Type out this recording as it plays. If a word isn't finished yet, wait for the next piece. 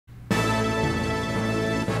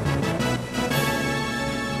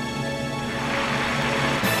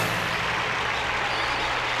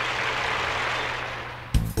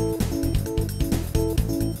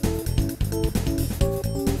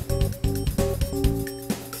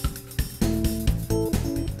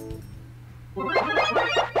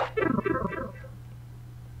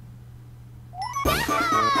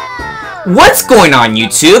What's going on,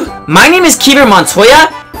 YouTube? My name is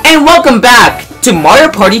KeverMontoya, and welcome back to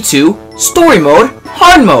Mario Party 2 Story Mode,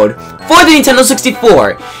 Hard Mode for the Nintendo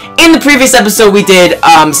 64. In the previous episode, we did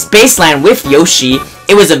Spaceland with Yoshi.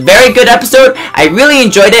 It was a very good episode. I really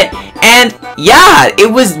enjoyed it, and yeah,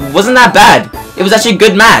 it wasn't that bad. It was actually a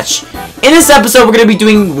good match. In this episode, we're going to be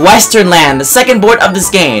doing Western Land, the second board of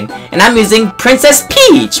this game, and I'm using Princess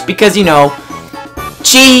Peach because, you know,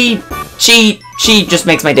 she just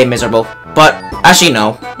makes my day miserable. But, actually,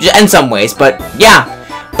 no. In some ways, but, yeah.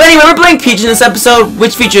 But anyway, we're playing Peach in this episode,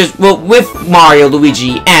 which features, well, with Mario,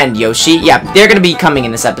 Luigi, and Yoshi. Yeah, they're gonna be coming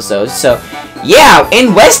in this episode. So, yeah,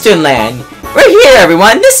 in Western Land. We're here,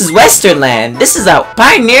 everyone. This is Western Land. This is a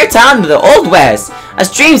pioneer town of the Old West. A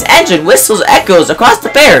stream's engine whistles echoes across the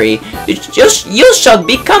prairie. You shall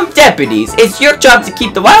become deputies. It's your job to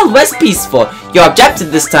keep the Wild West peaceful. Your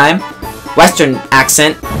objective this time, Western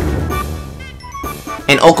accent,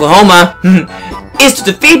 in Oklahoma, is to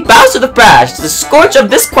defeat Bowser the Brash, the scourge of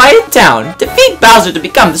this quiet town. Defeat Bowser to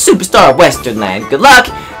become the superstar of Western Land. Good luck.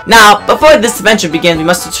 Now, before this adventure begins, we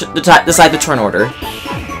must decide the turn order.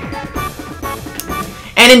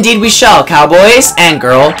 And indeed we shall, cowboys and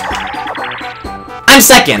girl. I'm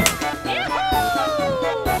second.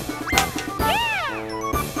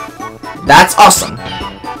 That's awesome.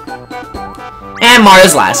 And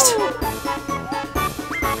Mario's last.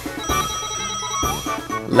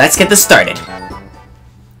 Let's get this started.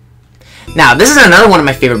 Now, this is another one of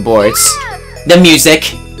my favorite boards. The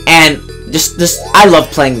music, and just I love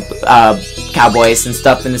playing cowboys and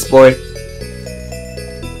stuff in this board.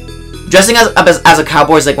 Dressing up as a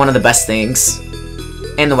cowboy is like one of the best things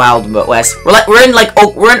in the Wild West. We're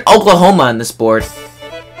in Oklahoma on this board.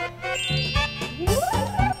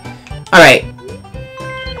 All right.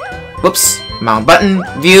 Whoops. Mount button,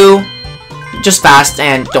 view, just fast,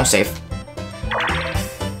 and don't save.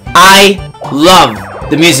 I love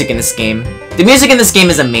the music in this game. The music in this game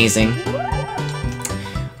is amazing.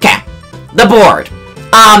 Okay, the board.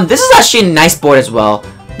 This is actually a nice board as well.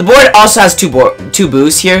 The board also has two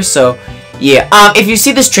boos here, so yeah. If you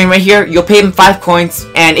see this train right here, you'll pay him 5 coins,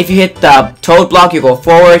 and if you hit the Toad block, you'll go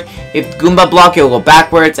forward. If Goomba block, you'll go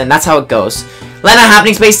backwards, and that's how it goes. Land on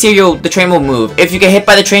happening space here, the train will move. If you get hit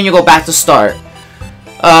by the train, you'll go back to start.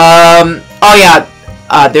 Oh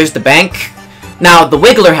yeah, there's the bank. Now, the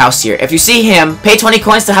Wiggler house here. If you see him, pay 20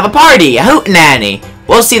 coins to have a party. A hootenanny.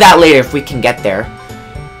 We'll see that later if we can get there.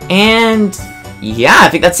 And yeah, I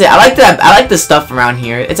think that's it. I like the stuff around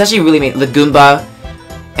here. It's actually really made. The Goomba,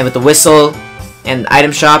 and with the whistle, and the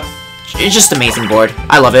item shop. It's just amazing board.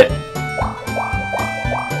 I love it.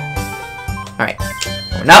 Alright.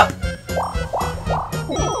 Going up.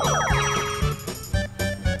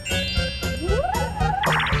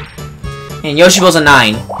 And Yoshi rolls a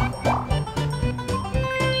 9.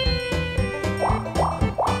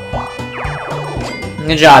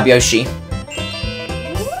 Good job, Yoshi.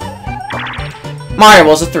 Mario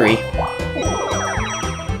rolls a 3.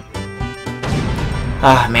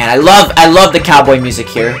 Ah, man, I love the cowboy music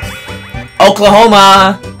here.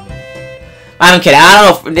 Oklahoma. I'm kidding. I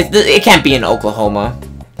don't know if it can't be in Oklahoma.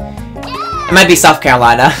 It might be South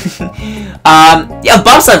Carolina. Yeah,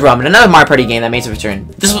 Bobsled Run, another Mario Party game that made its return.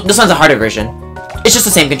 This one's a harder version. It's just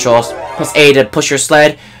the same controls. Press A to push your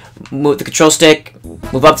sled. Move the control stick.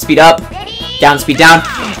 Move up, speed up. Down, speed down.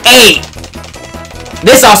 8!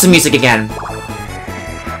 This awesome music again.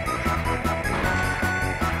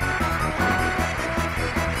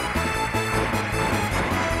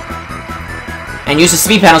 And use the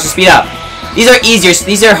speed panels to speed up. These are easier,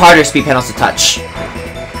 these are harder speed panels to touch.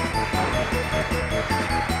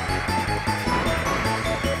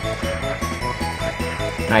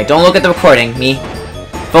 Alright, don't look at the recording, me.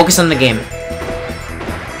 Focus on the game.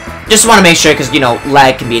 Just want to make sure, because, you know,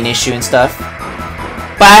 lag can be an issue and stuff.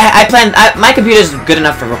 But my computer is good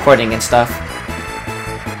enough for recording and stuff.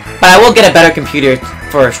 But I will get a better computer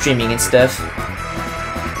for streaming and stuff.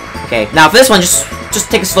 Okay, now for this one, just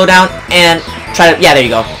take a slow down and try to, yeah, there you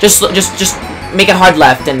go. Just make it hard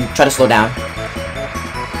left and try to slow down.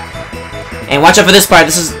 And watch out for this part.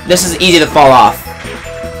 This is easy to fall off.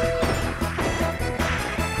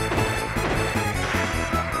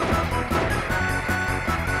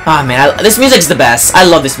 Oh man, this music's the best. I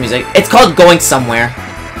love this music. It's called Going Somewhere.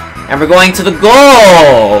 And we're going to the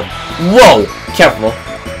goal! Whoa! Careful.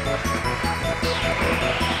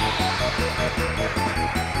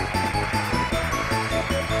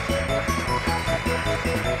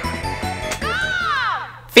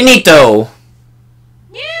 Finito!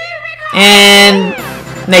 And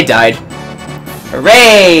they died.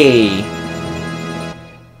 Hooray!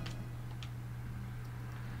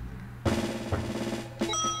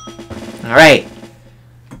 Alright.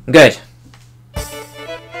 Good.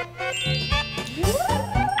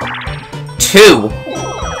 2.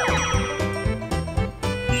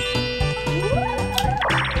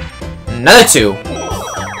 Another 2.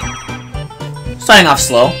 Starting off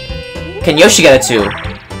slow. Can Yoshi get a 2?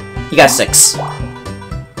 He got 6.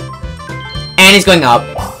 And he's going up.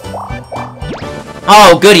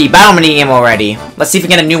 Oh, goody. Battle mini game already. Let's see if we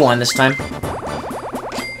can get a new one this time.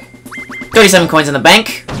 37 coins in the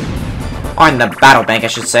bank. Or in the battle bank, I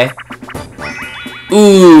should say.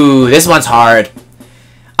 Ooh, this one's hard.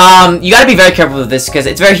 You gotta be very careful with this, because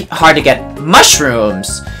it's very hard to get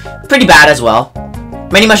mushrooms. Pretty bad as well.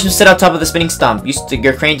 Many mushrooms sit on top of the spinning stump. Use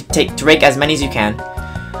your crane to rake as many as you can.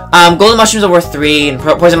 Golden mushrooms are worth 3, and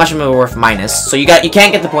poison mushrooms are worth -. So you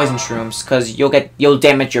can't get the poison shrooms, because you'll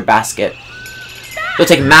damage your basket. You'll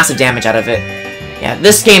take massive damage out of it. Yeah,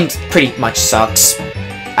 this game pretty much sucks.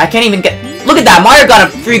 I can't even get... Look at that! Mario got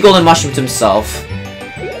a 3 golden mushrooms himself.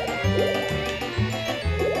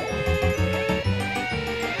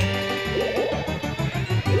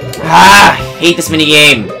 Ah! I hate this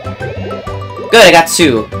minigame. Good, I got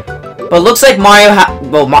 2. But it looks like Mario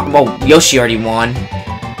well, Yoshi already won.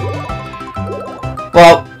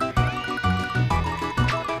 Well...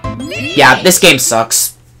 Yeah, this game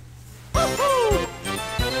sucks.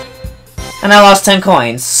 And I lost 10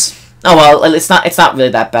 coins. Oh well, it's not really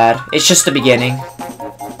that bad. It's just the beginning.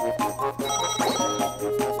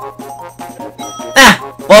 Ah!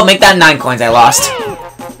 Well, make that 9 coins I lost.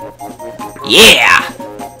 Yeah!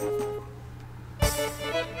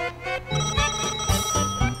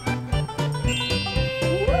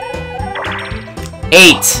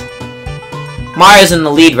 Eight. Mario's in the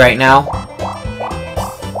lead right now.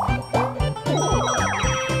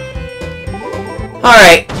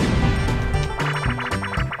 Alright.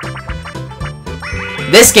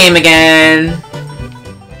 This game again.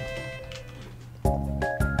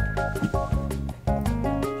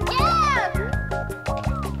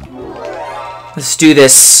 Let's do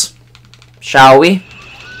this, shall we?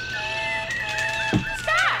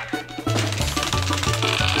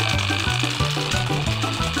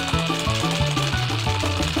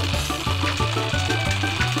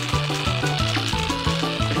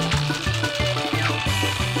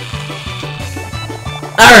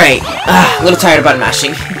 Alright, a little tired of button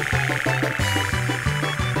mashing.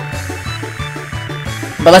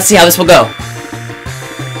 But let's see how this will go.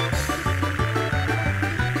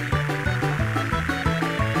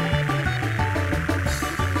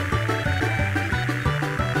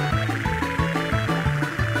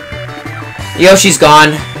 Yoshi's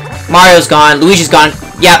gone. Mario's gone. Luigi's gone.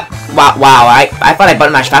 Yep. Wow. I thought I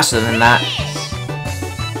button mashed faster than that.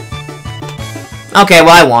 Okay,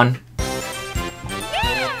 well I won.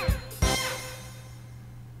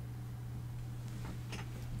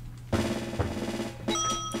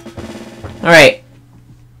 Alright.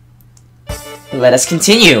 Let us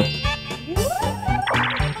continue.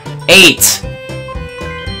 8.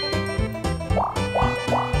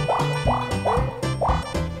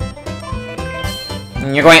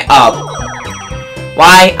 And you're going up.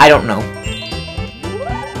 Why? I don't know.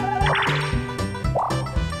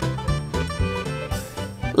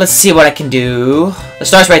 Let's see what I can do. The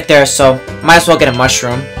star's right there, so might as well get a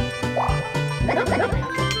mushroom.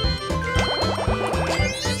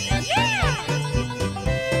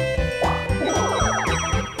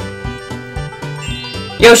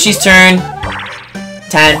 Yoshi's turn.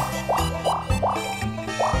 10.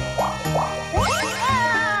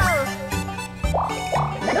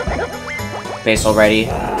 Base already.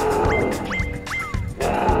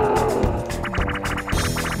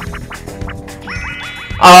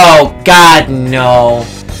 Oh god, no.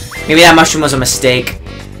 Maybe that mushroom was a mistake.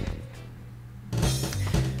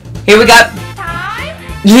 Here we got.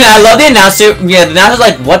 Yeah, I love the announcer. Yeah, the announcer's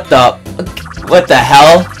like, what the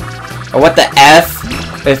hell? Or what the F?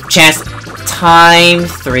 With chance time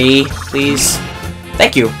 3, please.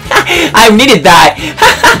 Thank you. I needed that.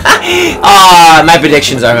 Aw, my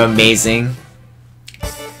predictions are amazing.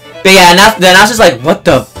 But yeah, now the announcer's like, what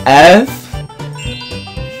the F?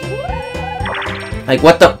 Like,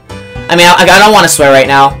 what the... I mean, I don't want to swear right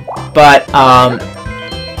now, but, I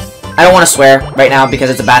don't want to swear right now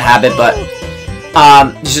because it's a bad habit, but,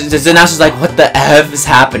 the announcer's like, what the F is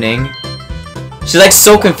happening? She's like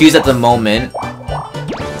so confused at the moment.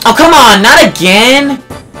 Oh, come on, not again!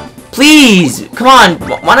 Please, come on,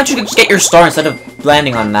 why don't you just get your star instead of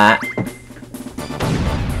landing on that?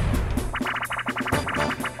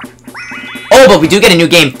 Oh, but we do get a new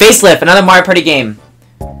game, Facelift, another Mario Party game.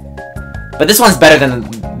 But this one's better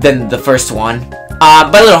than the first one,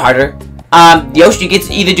 but a little harder. Yoshi gets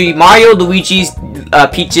to either do Mario, Luigi's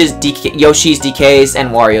Peach's, Yoshi's, DK's, and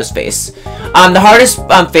Wario's face. The hardest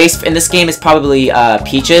face in this game is probably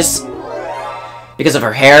Peach's because of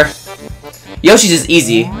her hair. Yoshi's is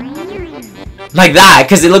easy, like that,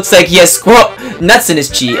 because it looks like he has squirrel nuts in his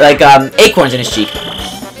cheek, like acorns in his cheek.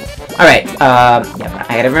 All right, yeah,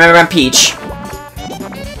 I gotta remember I'm Peach.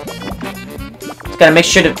 Just gotta make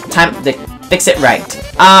sure to fix it right.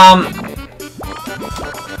 I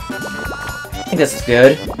think that's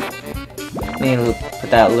good. Maybe put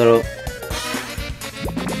that a little.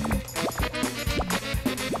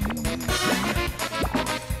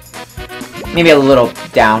 Maybe a little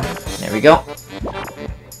down. There we go.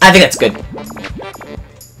 I think that's good.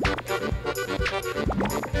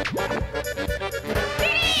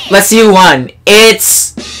 Let's see who won.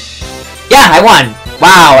 It's... Yeah, I won.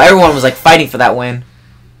 Wow, everyone was like fighting for that win.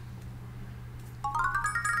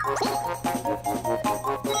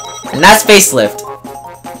 And that's facelift.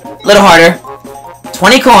 A little harder.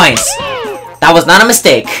 20 coins. That was not a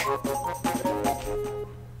mistake.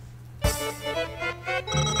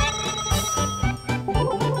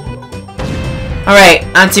 Alright,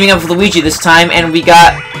 I'm teaming up with Luigi this time, and we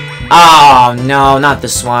got... Oh, no, not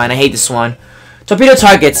this one. I hate this one. Torpedo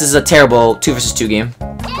Targets. This is a terrible 2 vs 2 game.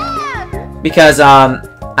 Because, I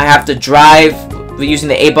have to drive using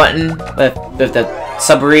the A button with the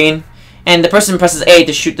submarine, and the person presses A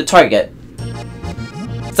to shoot the target.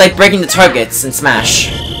 It's like breaking the targets in Smash.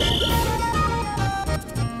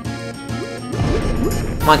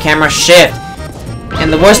 Come on, camera, shift!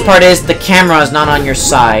 And the worst part is, the camera is not on your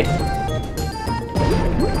side.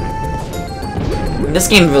 This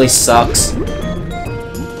game really sucks.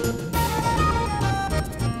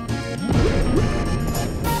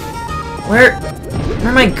 Where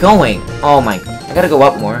am I going? Oh my, I gotta go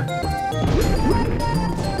up more.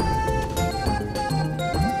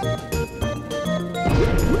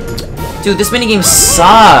 Dude, this minigame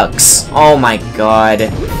sucks. Oh my god.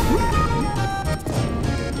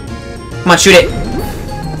 Come on, shoot it.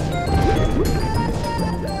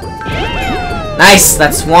 Nice,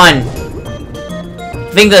 that's one.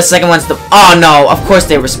 I think the second one's the... Oh no, of course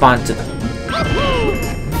they respond to them.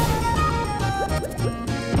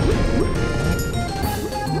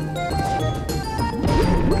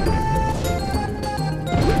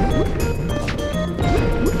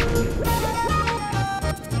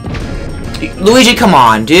 Luigi, come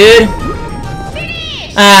on, dude.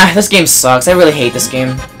 Ah, this game sucks. I really hate this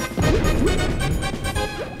game.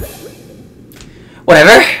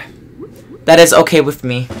 Whatever. That is okay with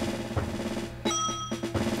me.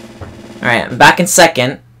 Alright, I'm back in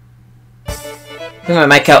second. I think my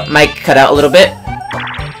mic cut out a little bit.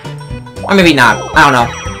 Or maybe not. I don't know.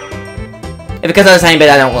 If it cuts out a tiny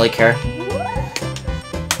bit, I don't really care.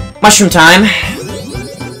 Mushroom time.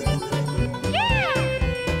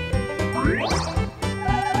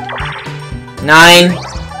 Nine.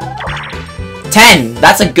 10.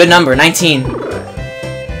 That's a good number. 19.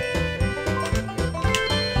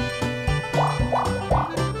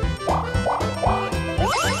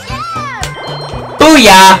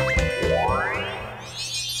 Booyah!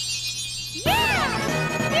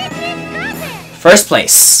 First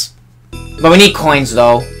place. But we need coins,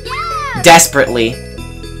 though. Desperately.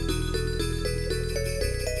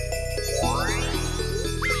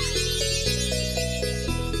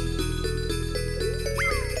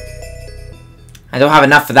 I don't have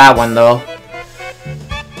enough for that one, though.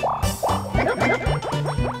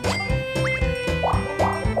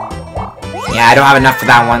 Yeah, I don't have enough for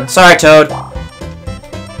that one. Sorry, Toad.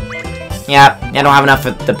 Yeah, I don't have enough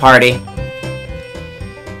for the party.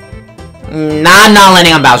 Nah, I'm not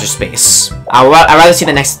landing on Bowser's space. I'd rather see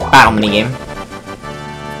the next battle minigame.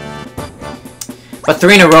 But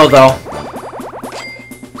 3 in a row, though.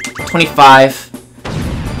 25.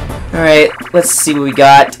 Alright, let's see what we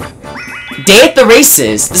got. Day at the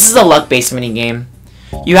races. This is a luck-based minigame.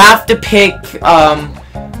 You have to pick,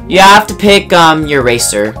 your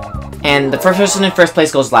racer. And the first person in first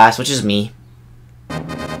place goes last, which is me.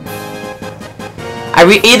 I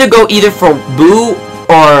either go for Boo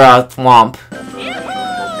or Womp.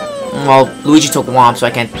 Well, Luigi took Womp, so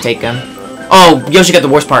I can't take him. Oh, Yoshi got the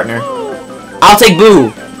worst partner. I'll take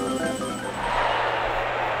Boo.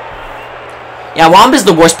 Yeah, Womp is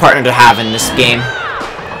the worst partner to have in this game.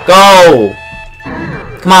 Go!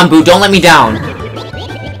 Come on, Boo, don't let me down.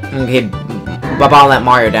 Okay, but I'll let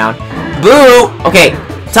Mario down. Boo! Okay,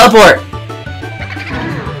 teleport!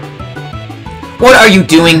 What are you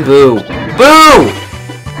doing, Boo? Boo!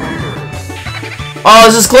 Oh,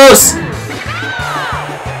 this is close!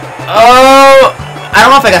 Oh! I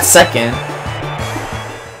don't know if I got second.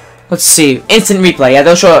 Let's see. Instant replay. Yeah,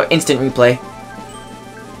 they'll show instant replay.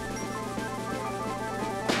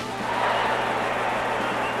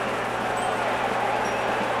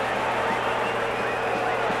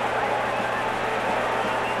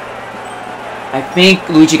 I think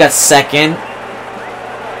Luigi got second.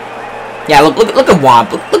 Yeah, look at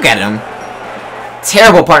Womp. Look at him.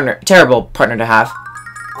 Terrible partner to have.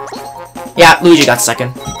 Yeah, Luigi got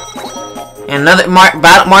second. And another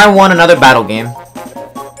Mario won another battle game.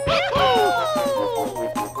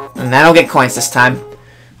 And I don't get coins this time.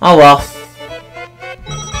 Oh well.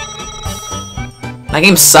 That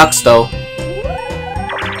game sucks though.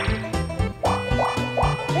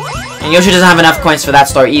 And Yoshi doesn't have enough coins for that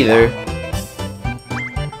star either.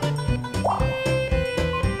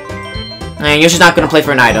 And Yoshi's not gonna play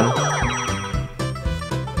for an item.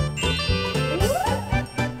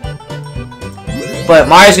 But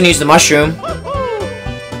Mario's gonna use the mushroom.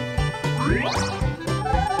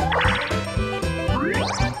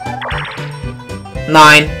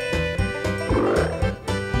 Nine.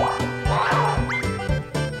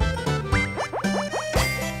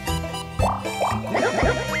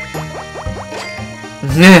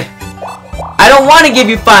 I don't want to give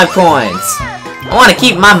you 5 coins. I want to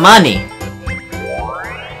keep my money.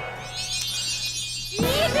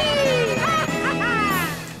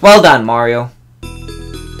 Well done, Mario.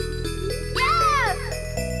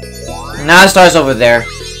 Now the star's over there.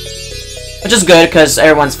 Which is good, because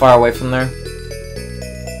everyone's far away from there.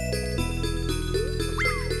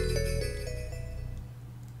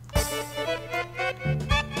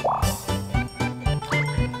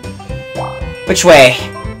 Which way?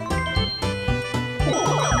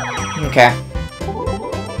 Okay.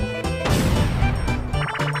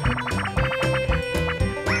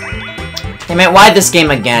 Hey man, why this game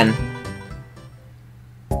again?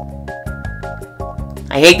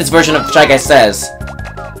 I hate this version of Shy Guy Says.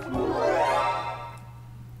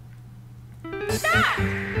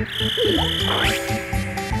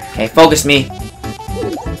 Okay, focus me.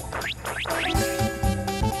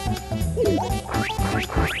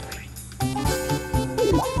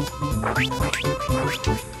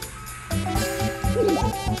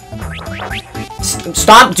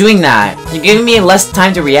 Stop doing that. You're giving me less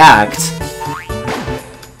time to react.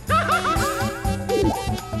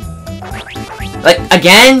 Like,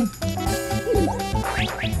 again?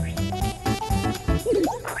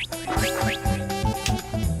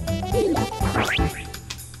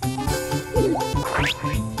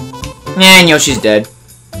 And Yoshi's dead.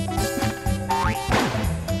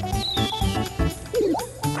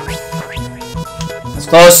 That's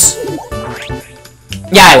close.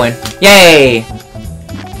 Yeah, I win. Yay!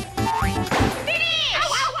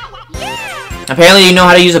 Apparently you know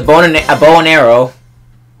how to use a bow and arrow.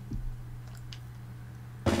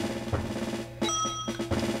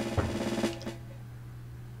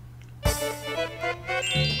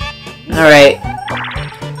 Alright.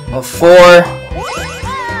 Well, 4.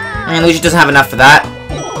 And Luigi doesn't have enough for that.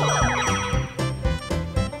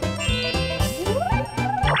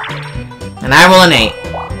 And I roll an 8.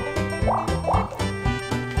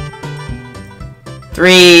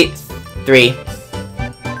 3.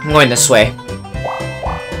 I'm going this way.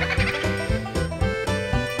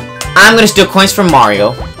 I'm gonna steal coins from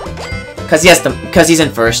Mario, cause he's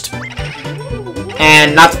in first,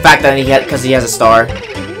 and not the fact that because he has a star.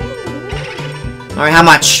 All right, how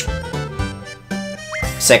much?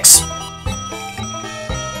 6.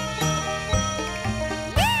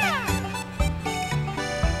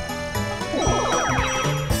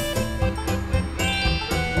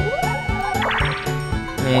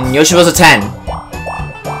 And Yoshi rolls a 10.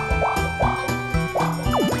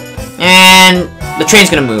 And the train's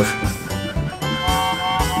gonna move.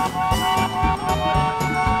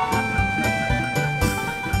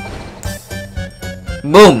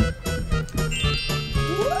 Boom.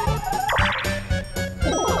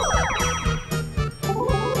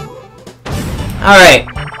 Alright.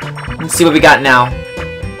 Let's see what we got now.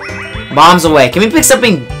 Bombs away. Can we pick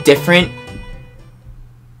something different?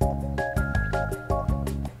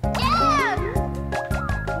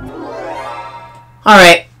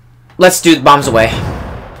 Alright. Let's do the bombs away.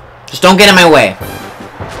 Just don't get in my way.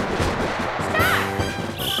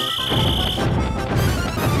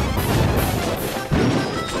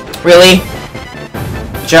 Really?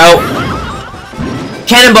 Joe?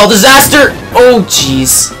 Cannonball disaster! Oh,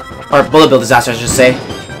 jeez. Or bullet bill disaster, I should say.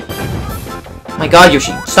 Oh my god,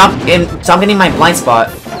 Yoshi. Stop getting my blind spot.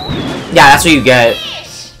 Yeah, that's what you get.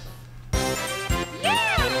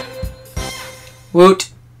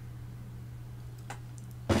 Woot.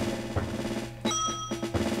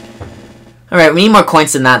 Alright, we need more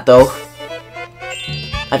coins than that, though.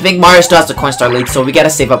 I think Mario still has the coin star lead, so we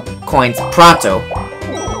gotta save up coins pronto.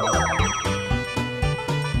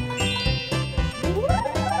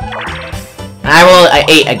 And I roll an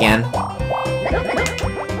 8 again.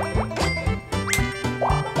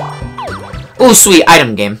 Ooh, sweet.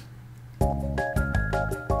 Item game.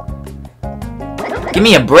 Give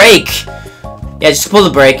me a break. Yeah, just pull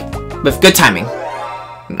the break with good timing.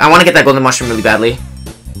 I want to get that golden mushroom really badly.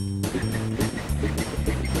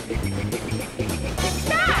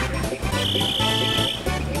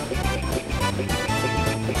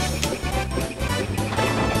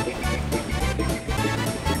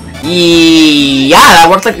 Yeah, that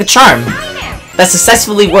worked like a charm. That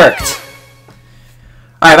successfully worked.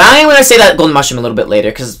 Alright, but I'm going to save that golden mushroom a little bit later,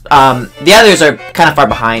 because the others are kind of far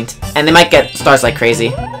behind, and they might get stars like crazy.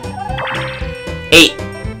 8.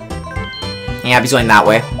 Yeah, he's going that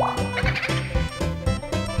way.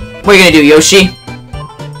 What are you going to do, Yoshi?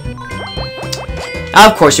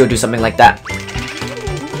 Of course you'll do something like that.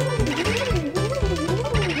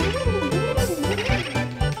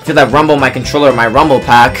 I feel that rumble in my controller in my rumble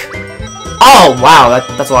pack. Oh, wow,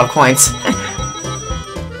 that's a lot of coins.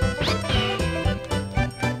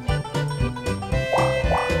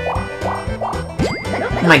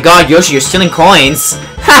 Oh my god, Yoshi, you're stealing coins!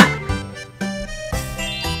 Ha!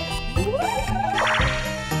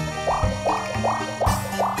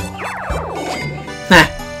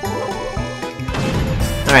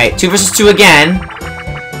 Alright, 2 versus 2 again.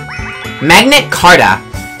 Magnet Carta.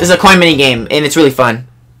 This is a coin mini game, and it's really fun.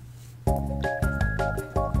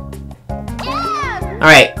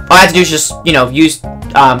 Alright, all I have to do is just, you know, use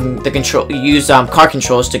car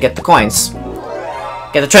controls to get the coins.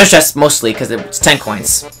 Get the treasure chest mostly, because it's 10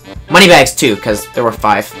 coins. Money bags too, because there were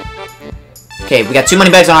 5. Okay, we got 2 money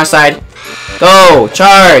bags on our side. Go!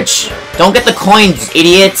 Charge! Don't get the coins,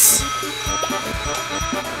 idiots!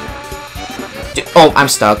 Dude, oh, I'm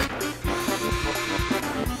stuck.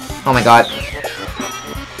 Oh my god.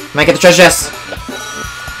 Might get the treasure chest.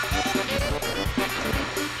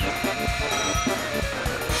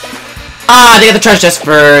 Ah, they get the treasure chest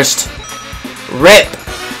first. RIP.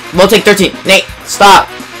 We'll take 13. Nate, stop.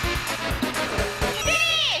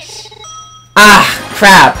 Ah,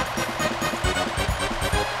 crap.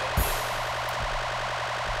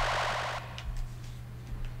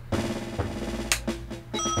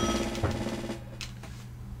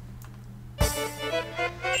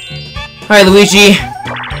 Alright, Luigi.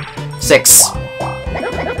 6.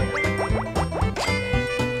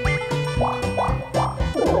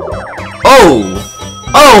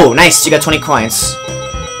 Oh! Oh, nice. You got 20 coins.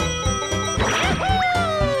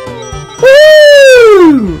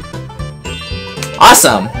 Woo!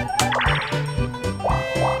 Awesome.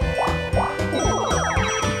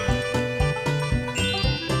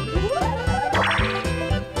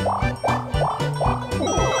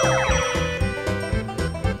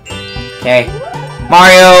 Okay.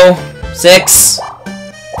 Mario 6.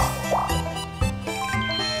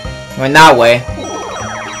 Went that way.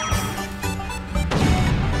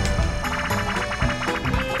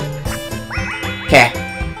 Okay.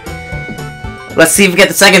 Let's see if we get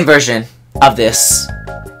the second version of this.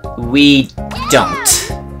 We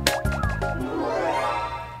don't.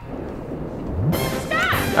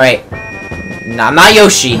 Alright. No, I'm not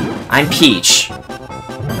Yoshi. I'm Peach.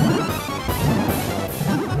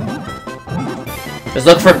 Just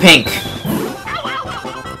look for pink.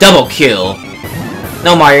 Double kill.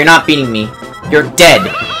 No, Mario, you're not beating me. You're dead.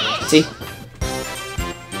 See?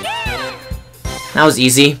 That was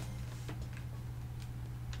easy.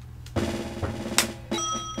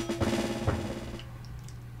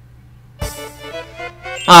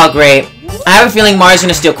 Oh, great. I have a feeling Mario's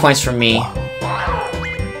gonna steal coins from me.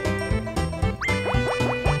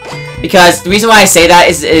 Because the reason why I say that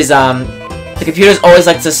is the computers always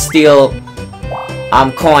like to steal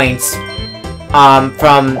coins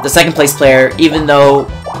from the second place player, even though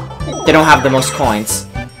they don't have the most coins.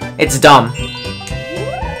 It's dumb.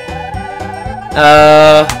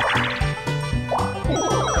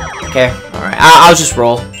 Okay, alright. I'll just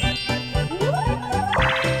roll.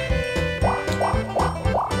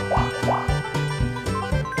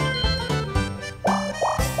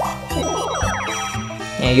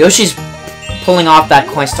 Yeah, Yoshi's pulling off that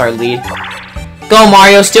coin star lead. Go,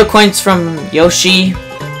 Mario! Steal coins from Yoshi.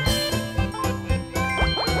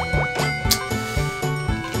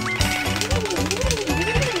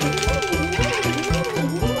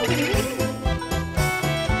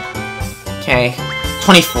 Okay,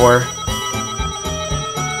 24.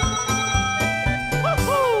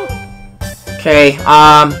 Okay,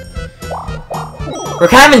 we're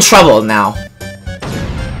kind of in trouble now.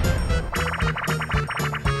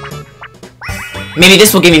 Maybe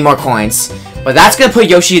this will give me more coins. But that's gonna put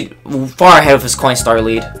Yoshi far ahead of his coin star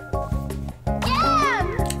lead.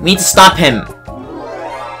 We need to stop him.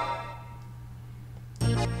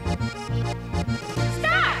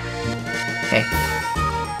 Okay.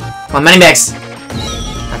 Come on, money bags.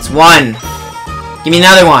 That's one. Give me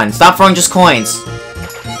another one. Stop throwing just coins.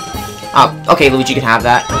 Oh, okay, Luigi can have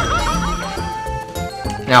that.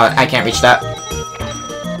 No, I can't reach that.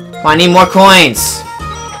 Come on, I need more coins.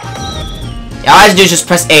 Yeah, all I have to do is just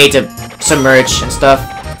press A to submerge and stuff.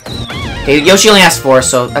 Okay, Yoshi only has 4,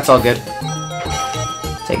 so that's all good.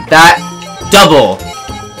 Take that. Double.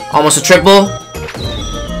 Almost a triple.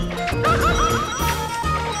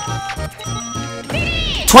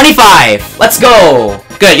 25! Let's go!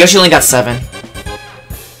 Good, Yoshi only got 7.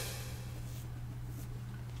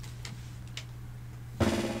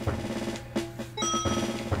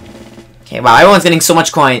 Okay, wow, everyone's getting so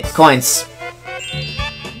much coins.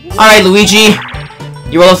 Alright, Luigi.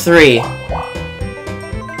 You roll a 3.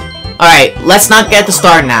 Alright, let's not get the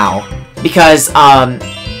star now. Because, I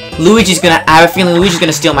have a feeling Luigi's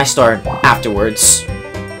gonna steal my star afterwards.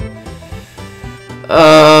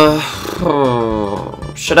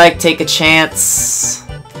 Should I take a chance?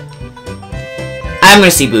 I'm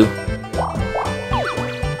gonna see Boo.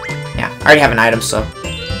 Yeah, I already have an item, so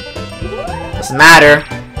doesn't matter.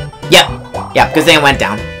 Yep, because they went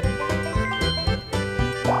down.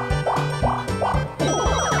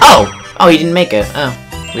 Oh, he didn't make it. Oh,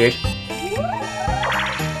 weird.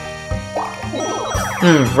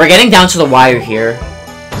 We're getting down to the wire here.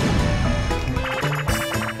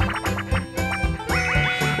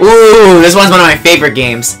 Ooh, this one's one of my favorite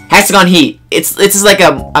games. Hexagon Heat. It's just like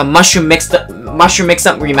a mushroom mix-up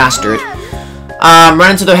remastered.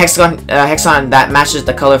 Run into the hexagon that matches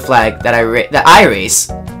the color flag that I raise.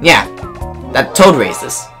 Yeah, that Toad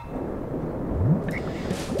raises.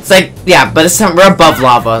 It's like, yeah, but this time we're above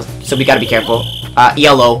lava, so we gotta be careful.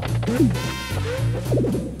 Yellow.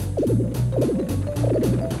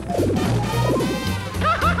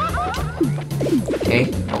 Okay.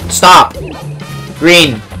 Oh, stop.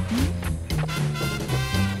 Green.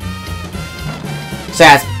 So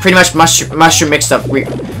yeah, it's pretty much mushroom mix-up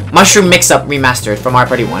remastered from Mario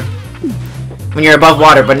Party 1. When you're above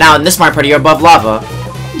water, but now in this Mario Party you're above lava.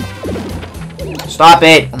 Stop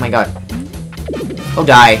it! Oh my god. Go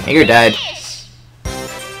die. You're dead.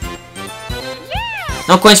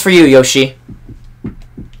 No coins for you, Yoshi.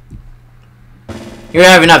 You already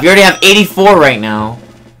have enough. You already have 84 right now.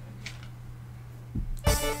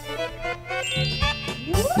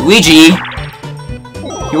 Luigi!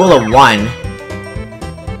 You roll a 1.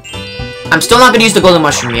 I'm still not gonna use the golden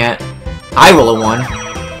mushroom yet. I roll a 1.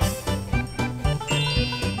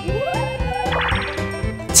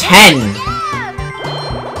 10!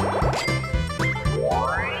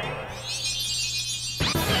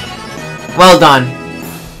 Well done.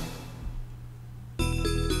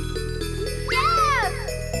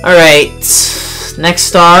 Alright. Next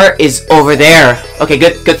star is over there. Okay,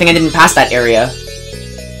 good thing I didn't pass that area.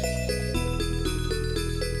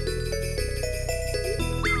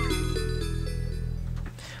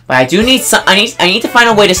 But I do need some. I need to find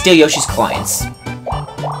a way to steal Yoshi's coins.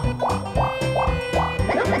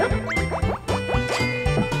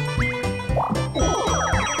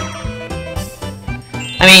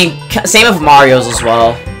 I mean, same with Mario's as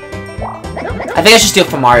well. I think I should steal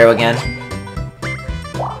from Mario again.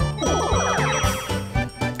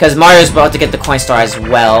 Because Mario's about to get the coin star as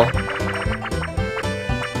well.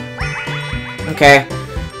 Okay.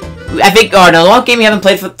 I think, oh no, the one game you haven't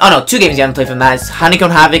played from, oh no, 2 games you haven't played from that is Honeycomb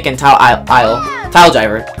Havoc and Tile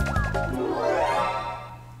Driver.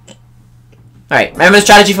 Alright, remember the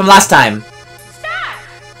strategy from last time.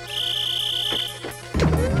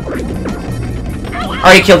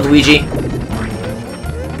 Already killed Luigi.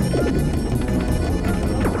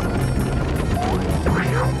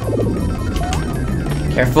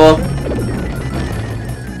 Careful.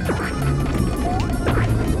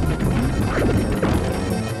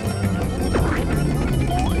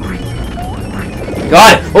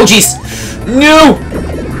 God! Oh jeez! No!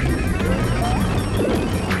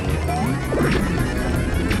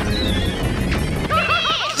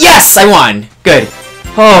 Yes! I won! Good.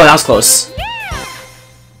 Oh, that was close.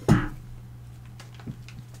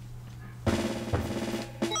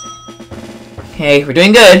 Okay, we're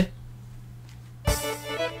doing good.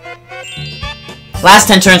 Last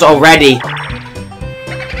 10 turns already.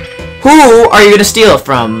 Who are you gonna steal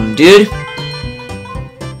from, dude?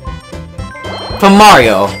 From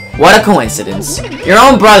Mario. What a coincidence. Your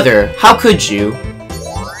own brother. How could you?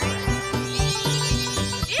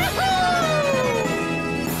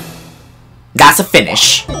 That's a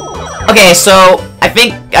finish. Okay, so I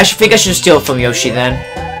think I should steal from Yoshi then.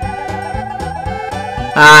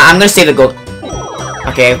 I'm gonna save the gold.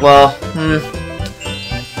 Okay, well,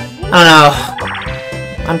 I don't know.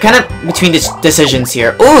 I'm kind of between decisions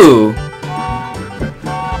here. Ooh!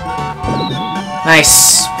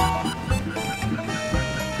 Nice.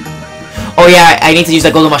 Oh yeah, I need to use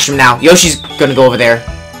that golden mushroom now. Yoshi's gonna go over there.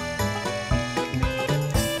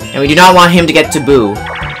 And we do not want him to get to Boo.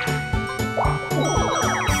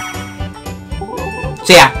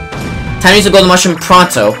 So yeah, time to use the golden mushroom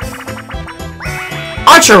pronto.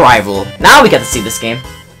 Archer rival. Now we get to see this game.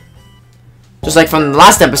 Just like from the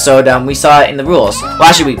last episode, we saw it in the rules. Well,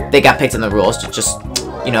 actually, they got picked in the rules. Just,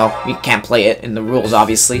 you know, we can't play it in the rules,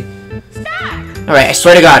 obviously. Alright, I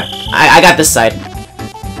swear to God. I got this side.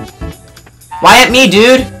 Why at me,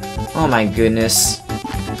 dude? Oh my goodness.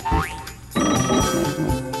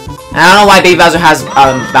 And I don't know why Baby Bowser has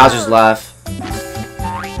Bowser's left.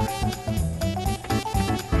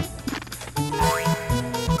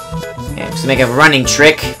 Okay, just to make a running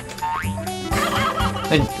trick.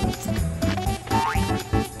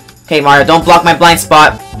 Okay, Mario, don't block my blind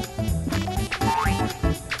spot.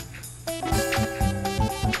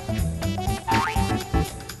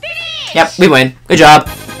 Yep, we win. Good job.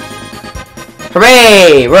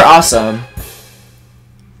 Hooray! We're awesome.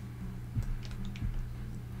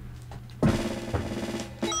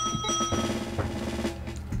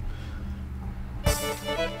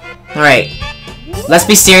 Alright. Let's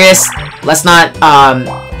be serious. Let's not,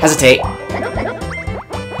 hesitate.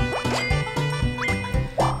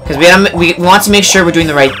 Because we want to make sure we're doing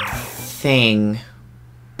the right thing.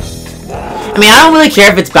 I mean, I don't really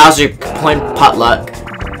care if it's Bowser coin potluck.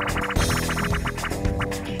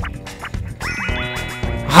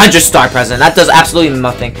 100-star present. That does absolutely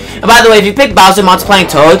nothing. And by the way, if you pick Bowser multiplying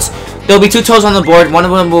toads, there'll be 2 toads on the board. One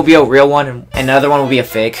of them will be a real one, and another one will be a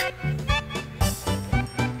fake.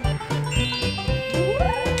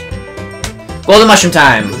 Golden mushroom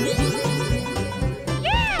time.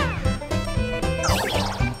 Yeah.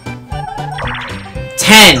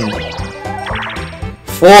 10,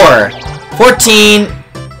 4, 14,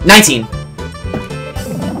 19.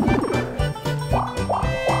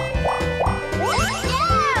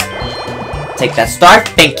 Take that star.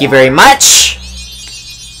 Thank you very much.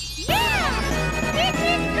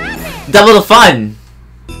 Double the fun.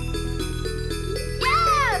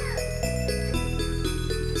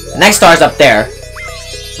 Next star's up there.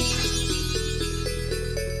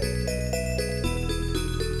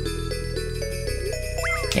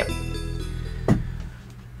 Yep.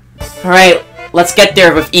 Alright, let's get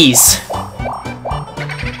there with ease.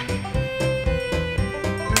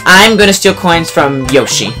 I'm gonna steal coins from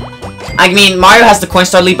Yoshi. I mean, Mario has the coin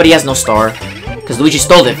star lead, but he has no star. Because Luigi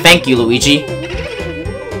stole it. Thank you, Luigi.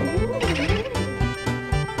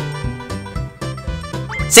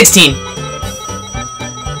 $16.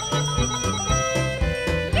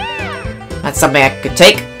 That's something I could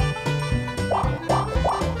take.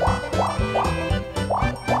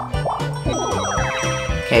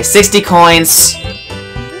 Okay, 60 coins.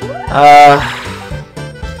 I'm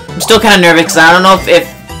still kind of nervous because I don't know if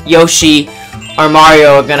Yoshi or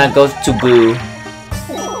Mario are gonna go to Boo.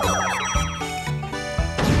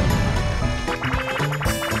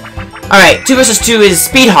 Alright, 2 versus 2 is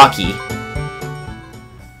speed hockey.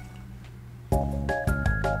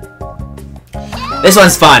 This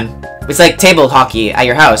one's fun. It's like table hockey at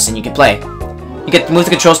your house, and you can play. You get to move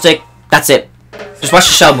the control stick. That's it. Just watch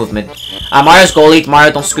the shell movement. Mario's goalie.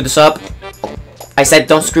 Mario, don't screw this up. I said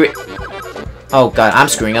don't screw it. Oh god, I'm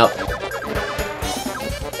screwing up.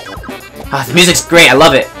 Ah, the music's great. I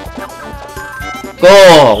love it.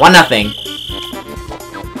 Goal. 1-0.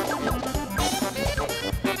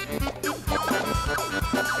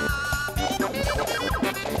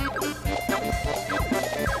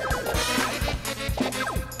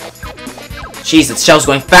 Jeez, the shell's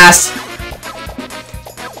going fast.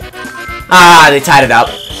 Ah, they tied it up.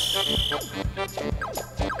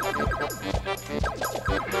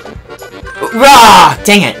 Rah!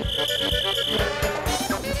 Dang it.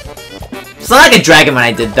 It's not like a dragon when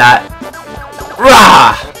I did that.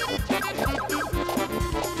 Rah!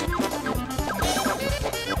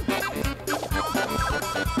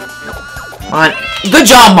 Come on. Good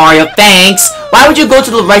job, Mario. Thanks. Why would you go to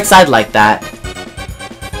the right side like that?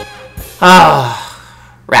 Ah,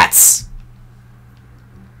 rats.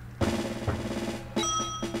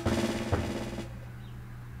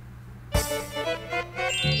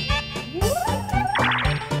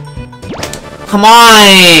 Come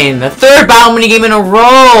on! The 3rd battle minigame in a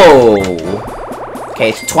row! Okay,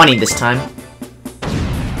 it's 20 this time.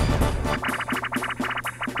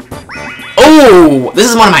 Oh! This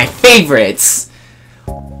is one of my favorites!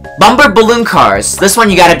 Bumper balloon cars. This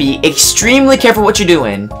one you gotta be extremely careful what you're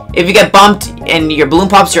doing. If you get bumped and your balloon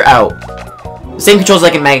pops, you're out. Same controls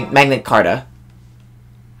like in Magnet Carta.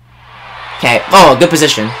 Okay. Oh, good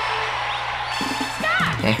position.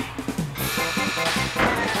 Okay.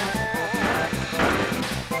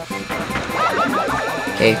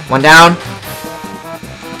 Okay, one down.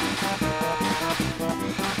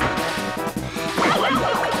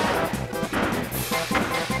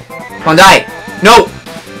 Come on, die! No!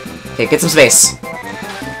 Okay, get some space.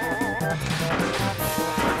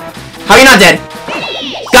 How are you not dead?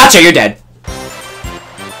 Gotcha, you're dead.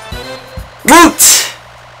 Woot!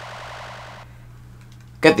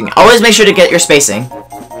 Good thing. Always make sure to get your spacing.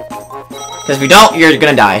 Because if you don't, you're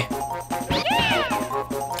gonna die.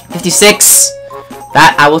 56.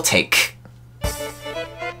 That I will take.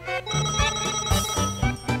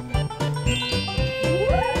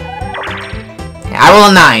 Okay, I roll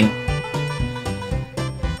a 9.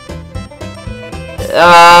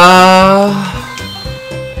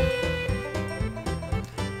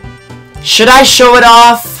 Should I show it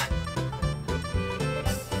off?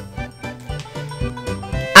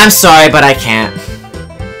 I'm sorry, but I can't.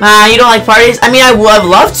 Nah, you don't like parties? I mean, I would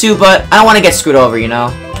love to, but I don't want to get screwed over, you know?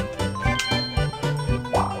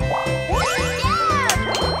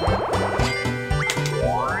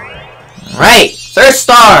 Alright, 3rd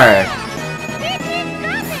star!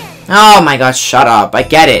 Oh my gosh, shut up. I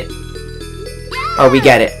get it. Oh, we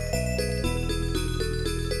get it.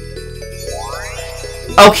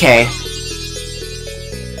 Okay.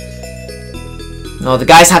 No, the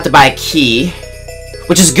guys have to buy a key.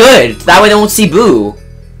 Which is good. That way they won't see Boo.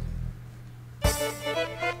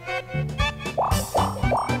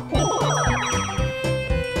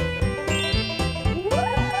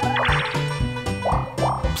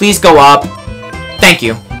 Please go up. Thank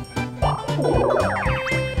you.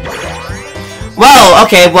 Well,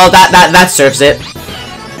 okay, well that serves it.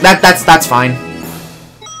 That's fine.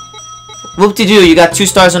 Whoop-de-doo, you got 2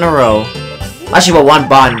 stars in a row. Actually, well, 1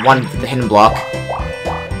 bond, 1 hidden block.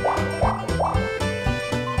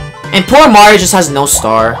 And poor Mario just has no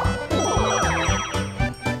star.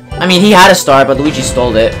 I mean, he had a star, but Luigi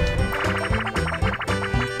stole it.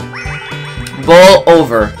 Bowl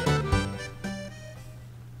over.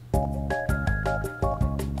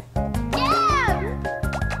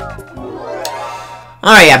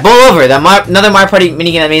 Alright, yeah, bowl over. Another Mario Party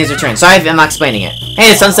minigame that made its return. Sorry if I'm not explaining it. Hey,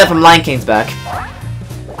 the sunset from Lion King's back.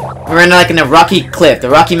 We're in a rocky cliff, the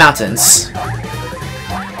Rocky Mountains.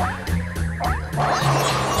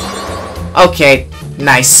 Okay,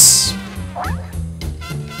 nice.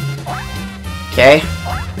 Okay.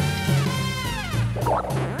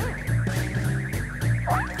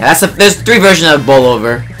 Yeah, there's 3 versions of bowl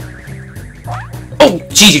over. Oh,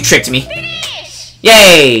 jeez, you tricked me.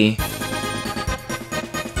 Yay!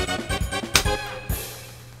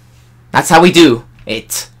 That's how we do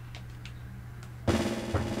it.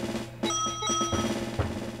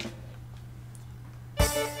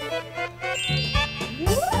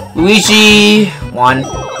 Luigi, 1.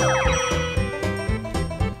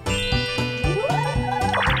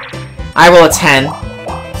 I roll a 10.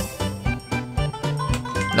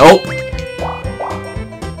 Nope.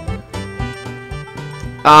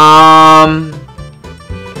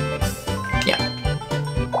 Yeah.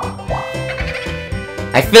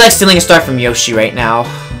 I feel like stealing a star from Yoshi right now.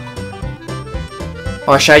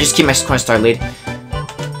 Or should I just keep my coin star lead?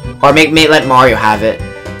 Or let Mario have it.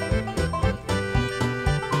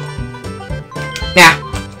 Nah.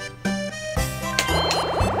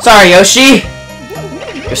 Sorry, Yoshi.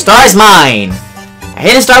 Your star is mine. A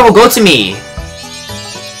hidden star will go to me.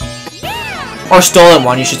 Or stolen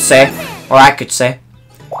one, you should say. Or I could say.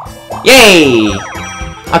 Yay!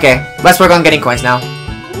 Okay, let's work on getting coins now.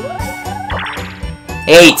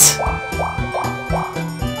 8.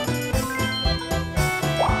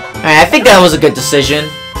 Alright, I think that was a good decision.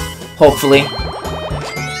 Hopefully.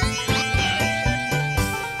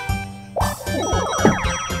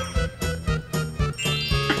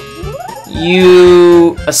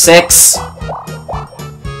 A 6.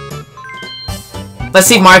 Let's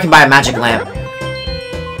see if Mario can buy a magic lamp.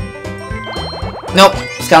 Nope.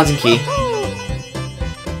 Skeleton key.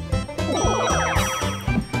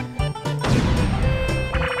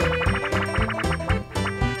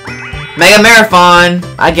 Mega Marathon!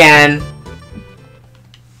 Again.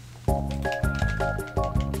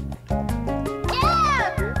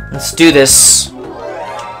 Let's do this.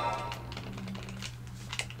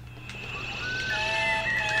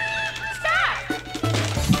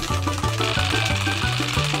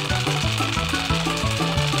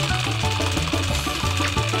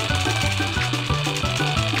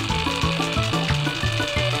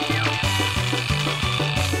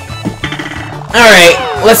 Alright,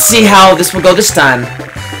 let's see how this will go this time.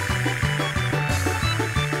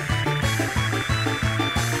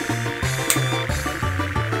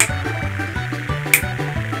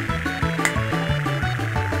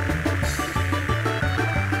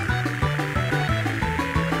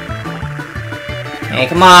 Hey,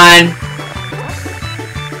 come on.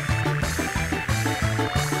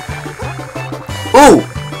 Ooh!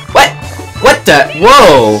 What? What the?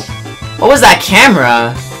 Whoa! What was that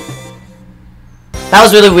camera? That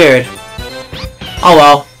was really weird. Oh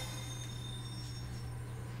well.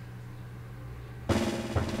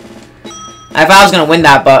 I thought I was gonna win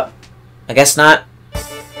that, but I guess not.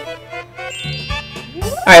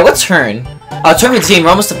 Alright, what turn? Oh, turn 15. We're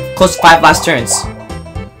almost close to 5 last turns.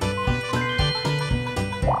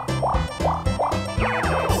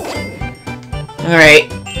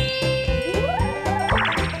 Alright.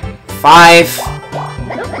 5.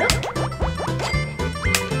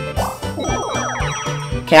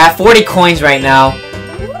 Okay, I have 40 coins right now,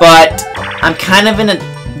 but I'm kind of in a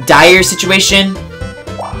dire situation.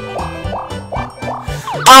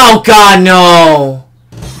 Oh god, no!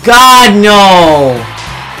 God, no!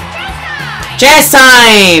 Chance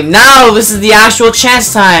time! Now this is the actual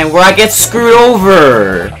chance time where I get screwed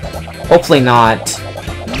over. Hopefully not.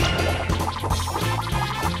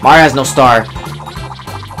 Mario has no star.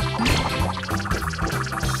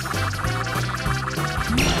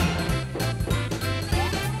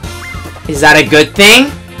 Is that a good thing?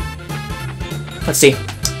 Let's see.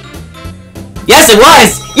 Yes, it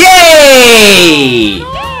was! Yay!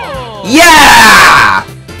 Yeah!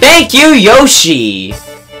 Thank you, Yoshi!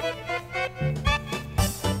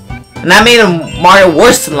 And that made Mario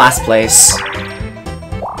worse than last place.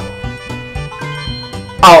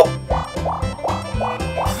 Oh.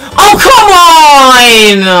 Oh, come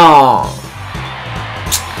on!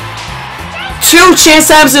 2 chance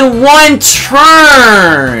times in 1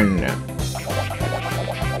 turn!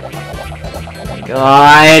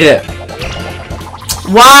 God.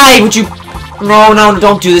 Why would you... No, no,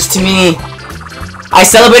 don't do this to me. I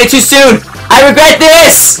celebrated too soon. I regret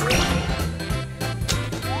this!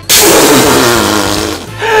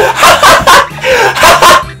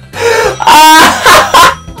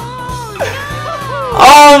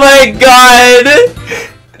 Oh my god.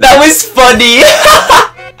 That was funny.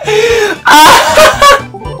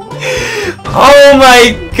 Oh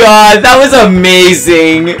my god, that was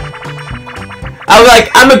amazing. I was like,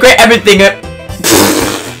 I'm a great everything.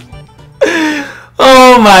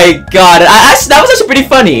 Oh my god, that was actually pretty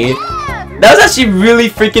funny. That was actually really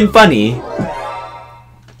freaking funny.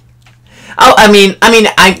 Oh, I mean,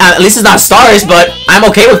 at least it's not stars, but I'm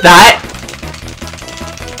okay with that.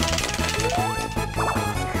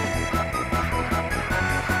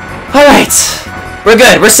 All right, we're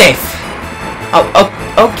good. We're safe. Oh,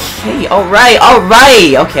 okay. All right.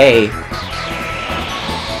 Okay.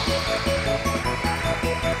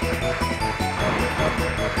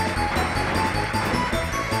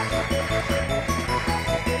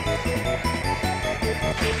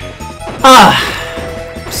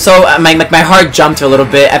 So my heart jumped a little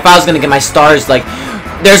bit. I thought I was gonna get my stars. Like,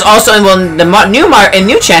 there's also the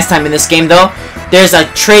new chance time in this game though. There's a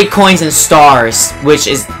trade coins and stars, which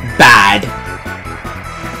is bad,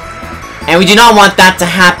 and we do not want that to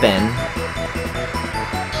happen.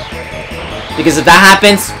 Because if that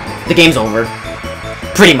happens, the game's over,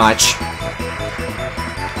 pretty much.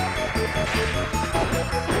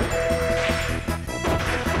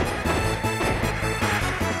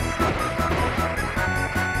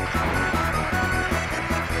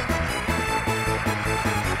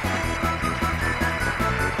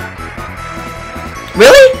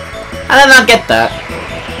 Really? I did not get that.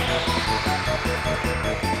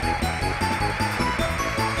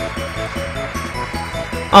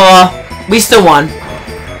 Oh, we still won.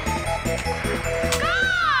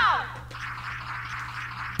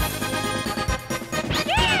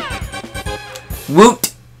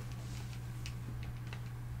 Woot.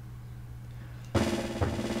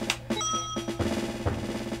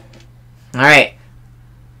 Alright.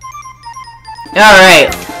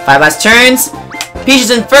 Alright. 5 last turns. Peach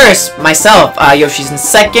is in first, myself, Yoshi's in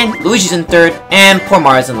second, Luigi's in third, and poor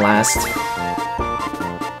Mario's in last.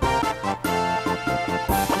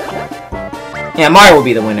 Yeah, Mario will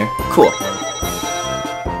be the winner. Cool.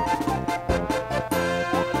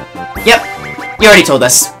 Yep, you already told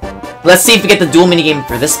us. Let's see if we get the dual minigame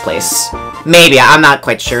for this place. Maybe, I'm not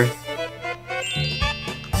quite sure.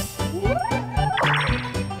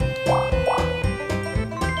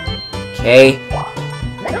 Okay.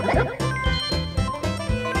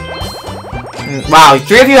 Wow,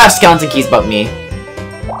 3 of you have skeleton keys but me.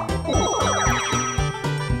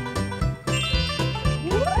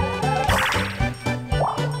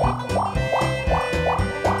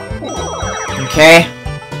 Okay.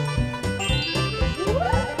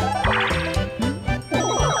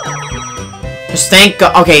 Just thank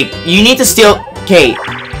God. Okay, you need to steal. Okay,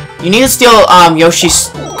 you need to steal Yoshi's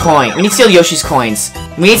coin. We need to steal Yoshi's coins.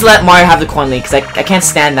 We need to let Mario have the coin lead, because I can't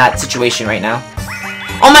stand that situation right now.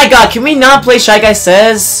 Oh my god, can we not play Shy Guy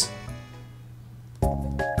Says?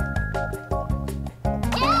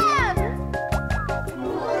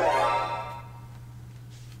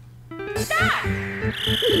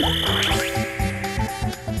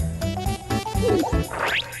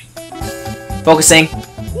 Focusing.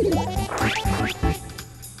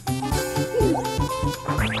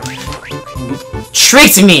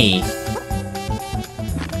 Tricked me!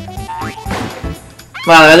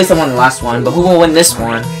 Well, at least I won the last one, but who will win this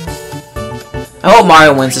one? I hope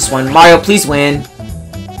Mario wins this one. Mario, please win.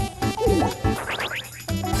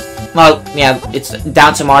 Well, yeah, it's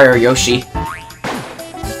down to Mario or Yoshi.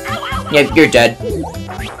 Yeah, you're dead.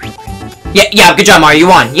 Yeah, good job, Mario, you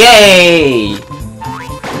won. Yay!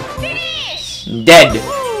 Dead.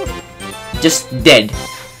 Just dead.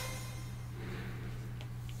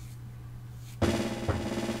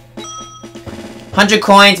 $100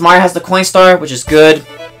 coins. Mario has the coin star, which is good.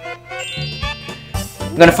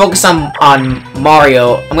 I'm gonna focus on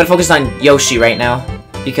Mario. I'm gonna focus on Yoshi right now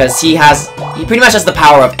because he pretty much has the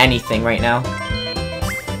power of anything right now.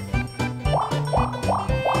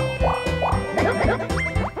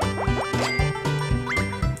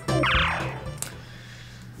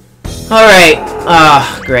 Alright.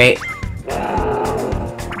 Great.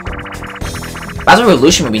 Bowser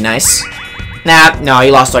Revolution would be nice. Nah, no,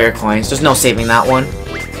 you lost all your coins. There's no saving that one.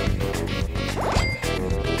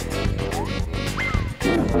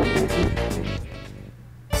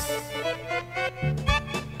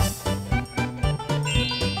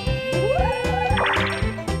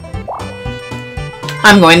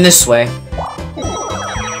 I'm going this way.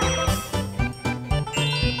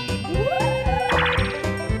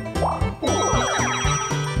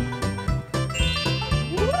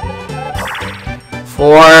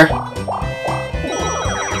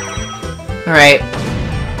 Alright.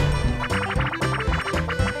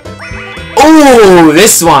 Oh,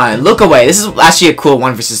 this one. Look away. This is actually a cool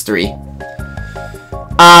 1 versus 3.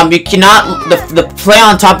 You cannot. The player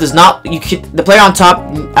on top does not. The player on top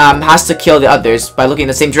has to kill the others by looking in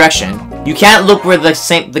the same direction. You can't look where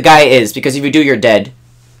the guy is because if you do, you're dead.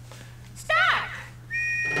 Stop.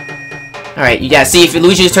 All right. You gotta see if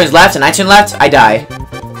Luigi turns left and I turn left, I die.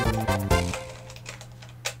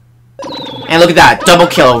 And look at that, double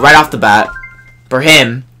kill right off the bat for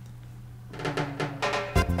him.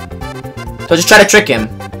 So just try to trick him,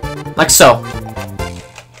 like so.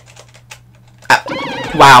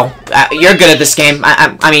 Wow, you're good at this game.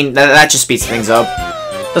 I mean, that just speeds things up.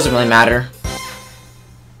 Doesn't really matter.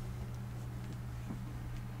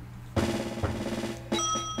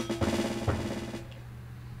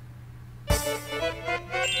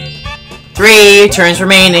 Three turns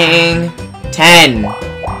remaining. 10.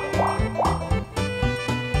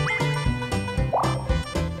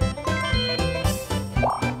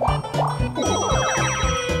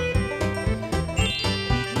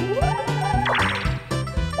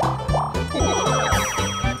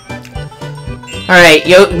 Alright,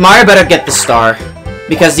 Mario better get the star.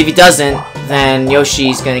 Because if he doesn't, then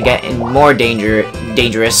Yoshi's gonna get in more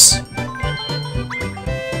dangerous.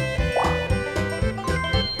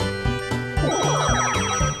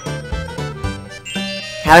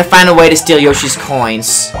 How to find a way to steal Yoshi's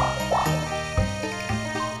coins.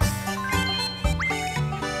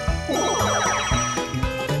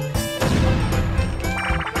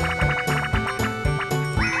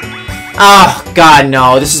 Oh god,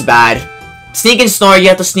 no, this is bad. Sneak and snore, you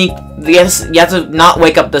have to sneak. You have to not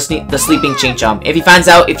wake up the sleeping Ching Chomp. If he finds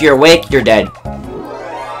out if you're awake, you're dead.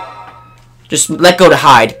 Just let go to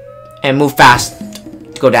hide and move fast.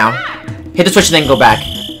 Go down. Hit the switch and then go back.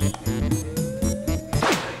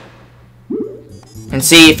 And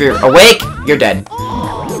see if you're awake, you're dead.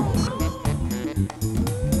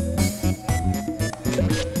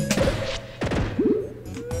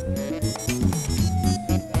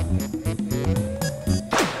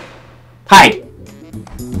 Hide.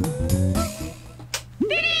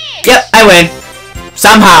 Yep, I win.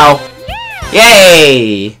 Somehow.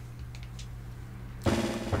 Yay!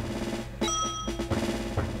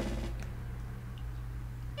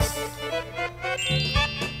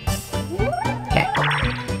 Okay.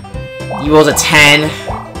 You rolls a 10.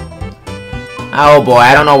 Oh boy,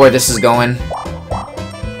 I don't know where this is going.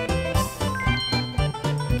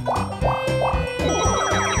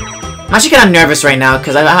 I'm actually kind of nervous right now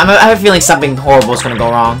because I have a feeling something horrible is going to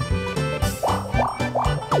go wrong.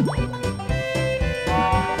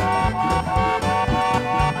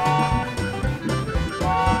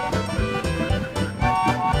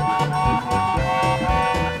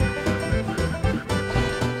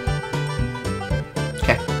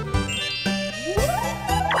 Okay.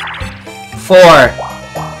 4.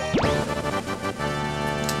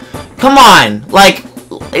 Come on! Like,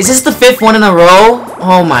 is this the 5th one in a row?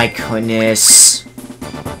 Oh my goodness.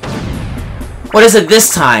 What is it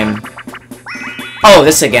this time? Oh,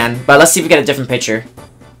 this again. But let's see if we get a different picture.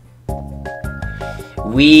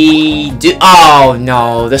 We do. Oh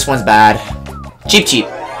no, this one's bad. Cheap, cheap.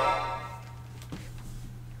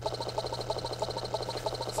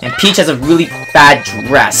 And Peach has a really bad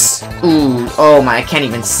dress. Ooh, oh my, I can't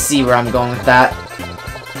even see where I'm going with that.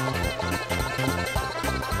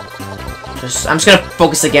 I'm just gonna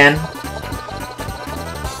focus again.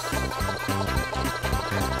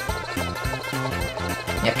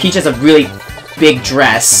 Yeah, Peach has a really big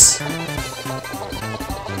dress.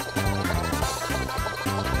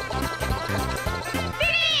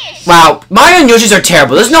 Wow, Mario and Yoshi's are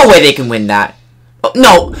terrible. There's no way they can win that. Oh,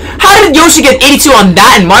 no, how did Yoshi get 82 on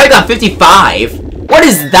that and Mario got 55? What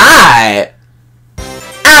is that?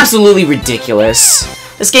 Absolutely ridiculous.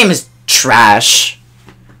 This game is trash.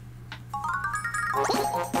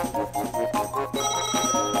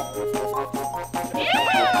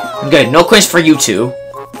 Good, no quiz for you two.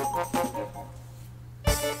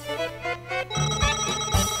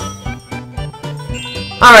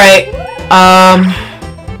 Alright,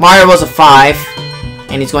 Mario was a 5,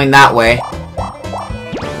 and he's going that way.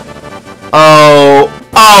 Oh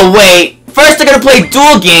wait, first they're gonna play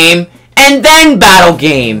duel game, and then battle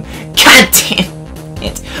game. God damn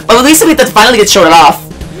it. But at least we get to finally get showed off.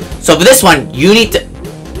 So for this one, you need to...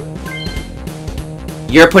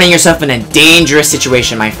 You're putting yourself in a dangerous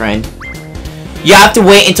situation, my friend. You have to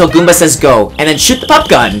wait until Goomba says go, and then shoot the pop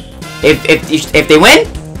gun. If they win,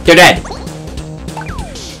 they're dead.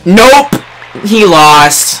 Nope! He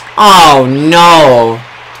lost. Oh no.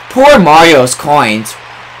 Poor Mario's coins.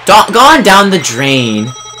 Gone down the drain.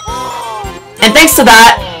 And thanks to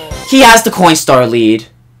that, he has the coin star lead.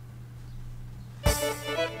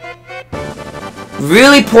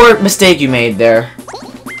 Really poor mistake you made there.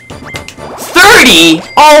 30?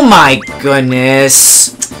 Oh my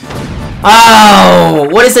goodness. Oh,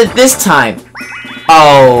 what is it this time?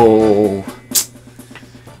 Oh.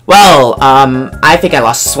 Well, I think I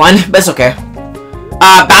lost this one, but it's okay.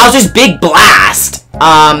 Bowser's Big Blast.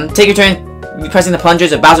 Take your turn pressing the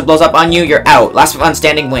plungers. If Bowser blows up on you, you're out. Last one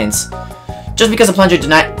standing wins. Just because the plunger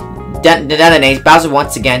detonates Bowser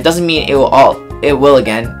once again doesn't mean it will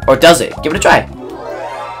again. Or does it? Give it a try.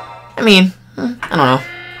 I mean, I don't know.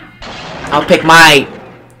 I'll pick my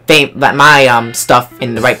stuff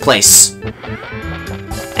in the right place.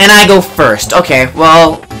 And I go first. Okay,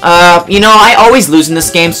 well, you know, I always lose in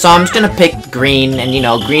this game, so I'm just gonna pick green, and you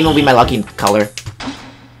know, green will be my lucky color.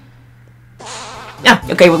 Yeah,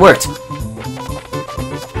 okay, it worked.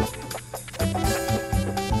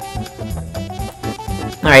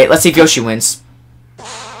 Alright, let's see if Yoshi wins.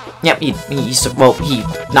 Yep, he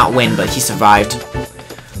not win, but he survived.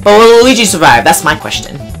 But will Luigi survive? That's my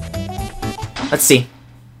question. Let's see.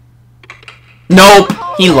 Nope,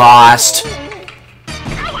 he lost.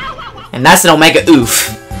 And that's an Omega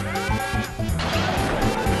Oof.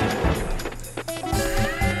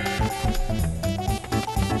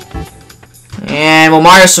 And will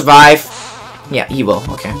Mario survive? Yeah, he will.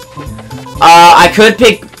 Okay. I could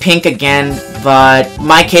pick pink again, but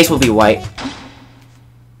my case will be white.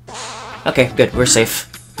 Okay, good. We're safe.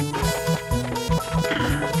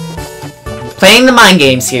 Playing the mind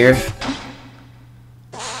games here.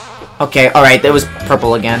 Okay, alright, that was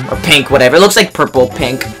purple again. Or pink, whatever. It looks like purple,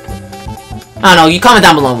 pink. I don't know, you comment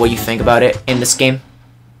down below what you think about it in this game.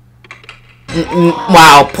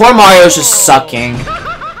 Wow, poor Mario's just sucking.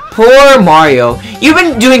 Poor Mario. You've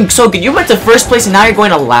been doing so good. You went to first place and now you're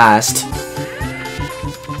going to last.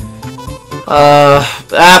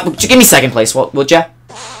 Give me second place, would ya?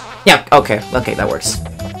 Yeah, okay, that works.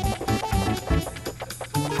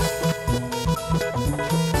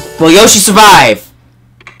 Will Yoshi survive?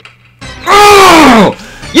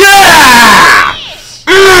 Yeah!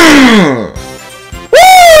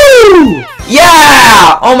 Woo!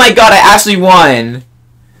 Yeah! Oh my god, I actually won.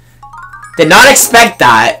 Did not expect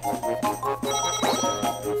that.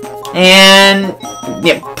 And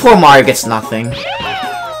yeah, poor Mario gets nothing.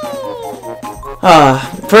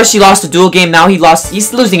 First he lost the duel game, now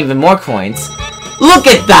he's losing even more coins. Look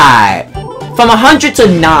at that! From 100 to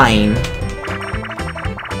 9.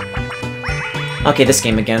 Okay, this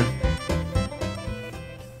game again.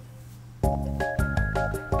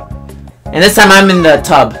 And this time I'm in the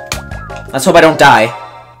tub. Let's hope I don't die.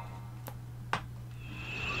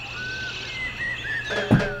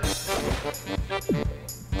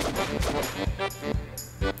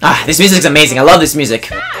 Ah, this music's amazing. I love this music.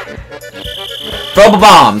 Throw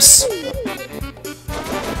bombs.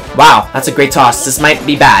 Wow, that's a great toss. This might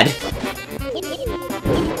be bad.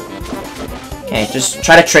 Okay, just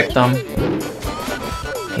try to trick them.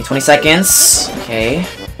 Okay, 20 seconds. Okay.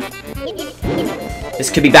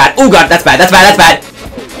 This could be bad. Oh god, that's bad, that's bad, that's bad!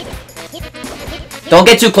 Don't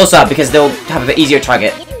get too close up because they'll have an easier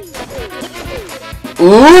target.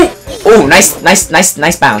 Ooh! Ooh, nice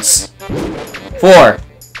bounce. 4,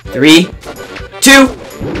 3, 2,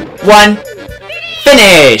 1.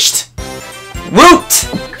 Finished! Woot!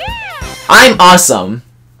 I'm awesome.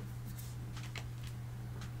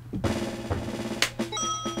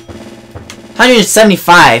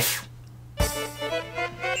 $175.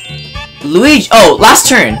 Luigi. Oh, last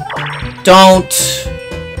turn. Don't.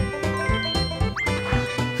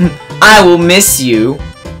 I will miss you.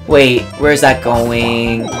 Wait, where's that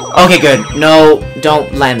going? Okay, good. No,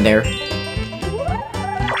 don't land there.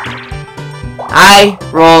 I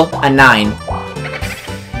roll a 9.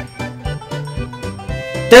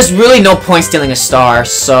 There's really no point stealing a star,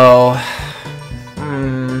 so...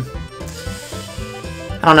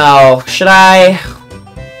 I don't know. Should I?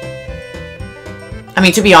 I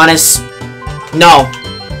mean, to be honest, no.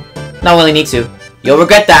 Not really need to. You'll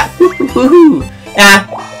regret that. Woohoo! Nah.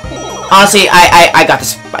 Honestly, I got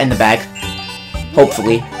this in the bag.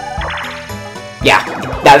 Hopefully. Yeah.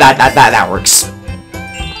 That works.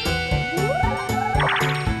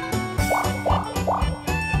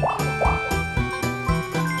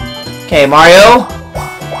 Okay, Mario.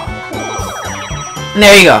 And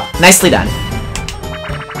there you go. Nicely done.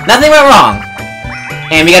 Nothing went wrong.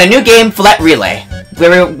 And we got a new game, Fillet Relay,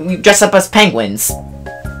 where we dress up as penguins.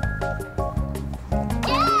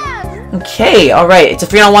 Okay, alright. It's a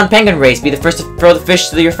 3-on-1 penguin race. Be the first to throw the fish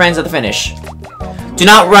to your friends at the finish. Do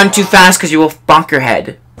not run too fast because you will bonk your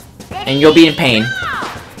head. And you'll be in pain.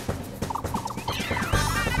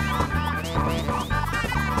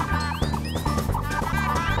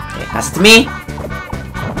 Okay, pass it to me.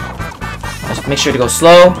 Just make sure to go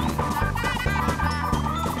slow.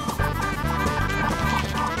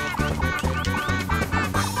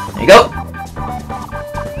 There you go.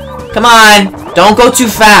 Come on. Don't go too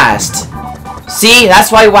fast. See?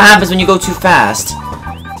 That's what happens when you go too fast.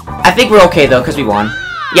 I think we're okay, though, because we won.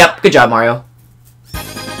 Yep. Good job, Mario.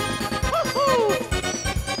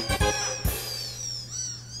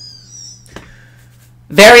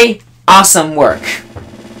 Very awesome work.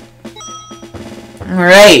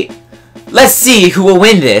 Alright. Let's see who will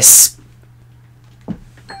win this.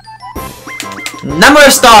 Number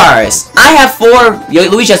of stars. I have 4.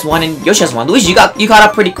 Luigi has 1 and Yoshi has 1. Luigi, you caught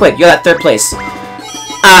up pretty quick. You're at 3rd place.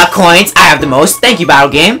 Coins. I have the most. Thank you, Battle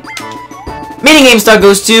Game. Minigame star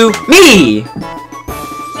goes to me.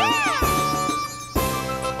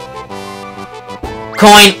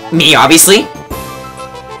 Coin. Me, obviously.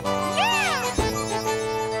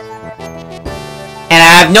 And I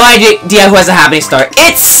have no idea who has a happening star.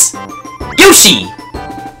 It's Yoshi.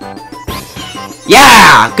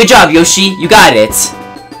 Yeah! Good job, Yoshi. You got it.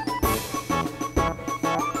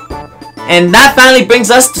 And that finally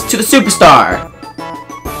brings us to the Superstar.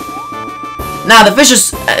 Now, the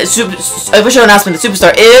official announcement of the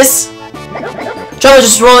Superstar is... Trouble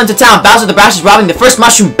just rolled into town. Bowser the Brash is robbing the first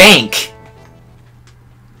Mushroom Bank.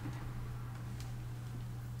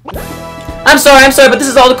 I'm sorry, but this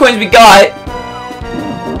is all the coins we got.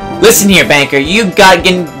 Listen here, banker. You gotta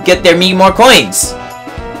get me more coins.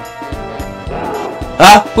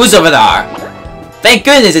 Who's over there? Thank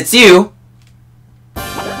goodness it's you.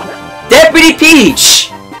 Deputy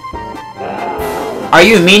Peach! Are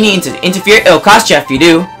you meaning to interfere? It'll cost you if you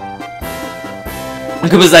do. And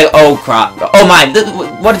Koopa's like, oh crap. Oh my,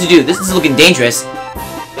 what did you do? This is looking dangerous.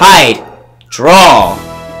 Hide. Draw.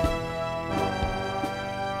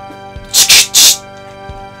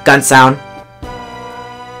 Gun sound.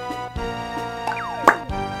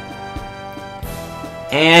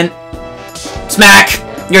 And... Smack!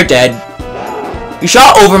 You're dead. You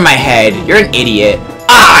shot over my head. You're an idiot.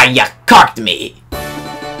 Ah, you cocked me.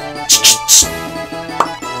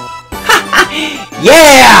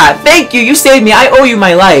 Yeah! Thank you! You saved me! I owe you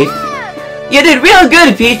my life! You did real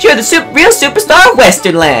good, Peach! You're the real superstar of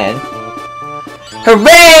Westernland!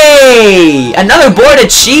 Hooray! Another board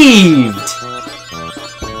achieved!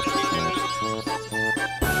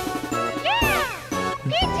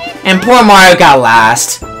 And poor Mario got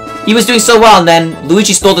last. He was doing so well, and then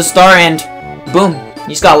Luigi stole the star, and boom, he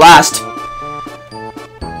just got last.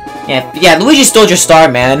 Yeah, Luigi stole your star,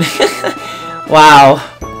 man. Wow.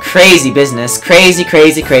 Crazy business. Crazy,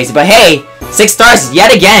 crazy, crazy. But hey, 6 stars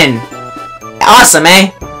yet again. Awesome,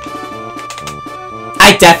 eh?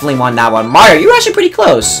 I definitely won that one. Mario, you were actually pretty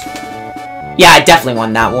close. Yeah, I definitely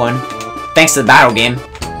won that one. Thanks to the battle game.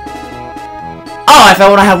 Oh, if I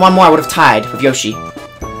would have had one more, I would have tied with Yoshi.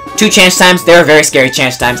 2 chance times. They were very scary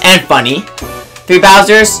chance times and funny. 3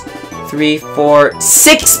 Bowsers. 3, 4,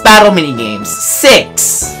 6 battle mini games.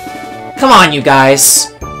 6. Come on, you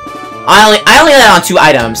guys. I only had on 2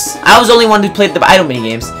 items. I was the only one who played the item mini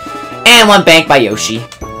games, and 1 bank by Yoshi.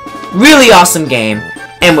 Really awesome game.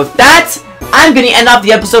 And with that, I'm gonna end off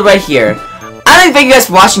the episode right here. I'd like to thank you guys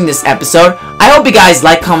for watching this episode. I hope you guys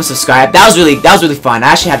like, comment, subscribe. That was really fun.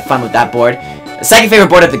 I actually had fun with that board. The second favorite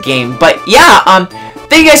board of the game. But yeah,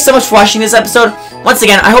 thank you guys so much for watching this episode. Once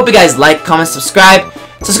again, I hope you guys like, comment, subscribe.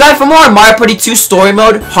 Subscribe for more Mario Party 2 Story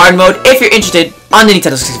Mode, Hard Mode, if you're interested, on the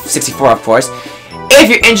Nintendo 64, of course. If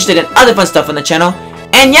you're interested in other fun stuff on the channel.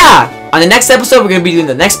 And yeah, on the next episode, we're going to be doing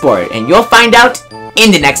the next board. And you'll find out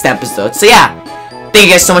in the next episode. So yeah, thank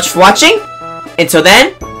you guys so much for watching. Until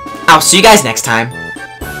then, I'll see you guys next time.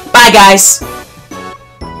 Bye, guys.